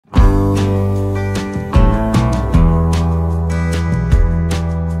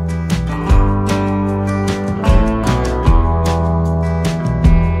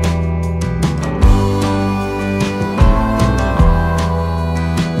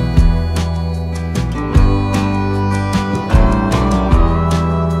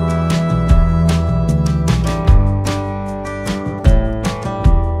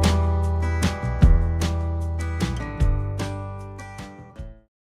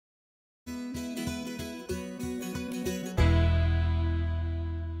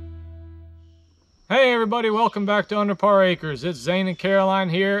Hey everybody, welcome back to Under Par Acres. It's Zane and Caroline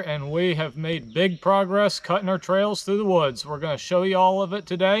here, and we have made big progress cutting our trails through the woods. We're going to show you all of it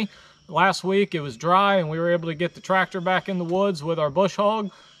today. Last week it was dry and we were able to get the tractor back in the woods with our bush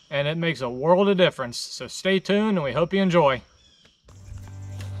hog, and it makes a world of difference. So stay tuned and we hope you enjoy.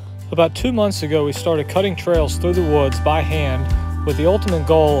 About 2 months ago we started cutting trails through the woods by hand with the ultimate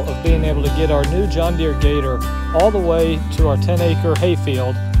goal of being able to get our new John Deere Gator all the way to our 10-acre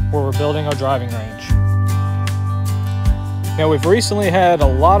hayfield where we're building our driving range. Now we've recently had a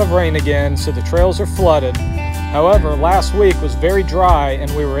lot of rain again, so the trails are flooded. However, last week was very dry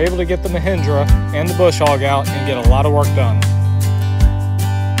and we were able to get the Mahindra and the bush hog out and get a lot of work done.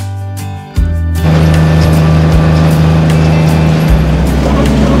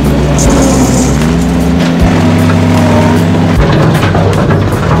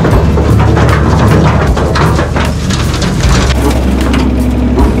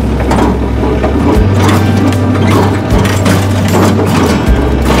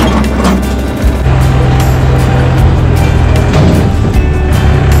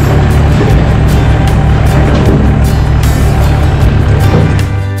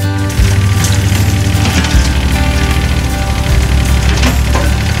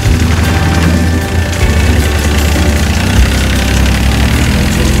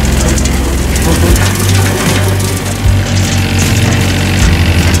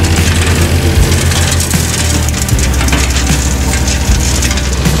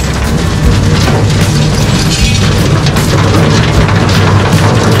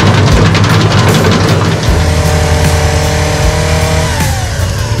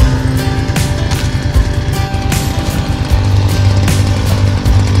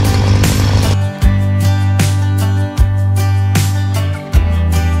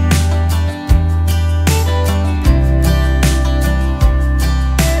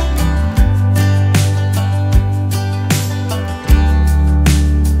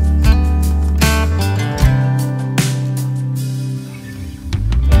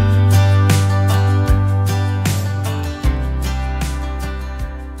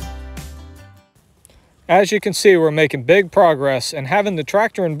 As you can see, we're making big progress, and having the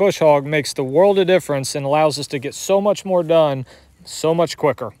tractor and bush hog makes the world of difference and allows us to get so much more done so much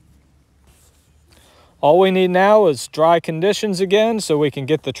quicker. All we need now is dry conditions again so we can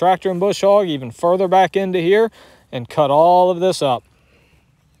get the tractor and bush hog even further back into here and cut all of this up.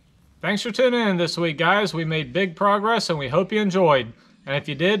 Thanks for tuning in this week, guys. We made big progress and we hope you enjoyed. And if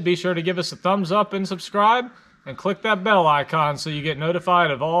you did, be sure to give us a thumbs up and subscribe and click that bell icon so you get notified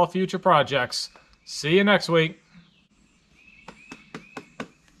of all future projects. See you next week.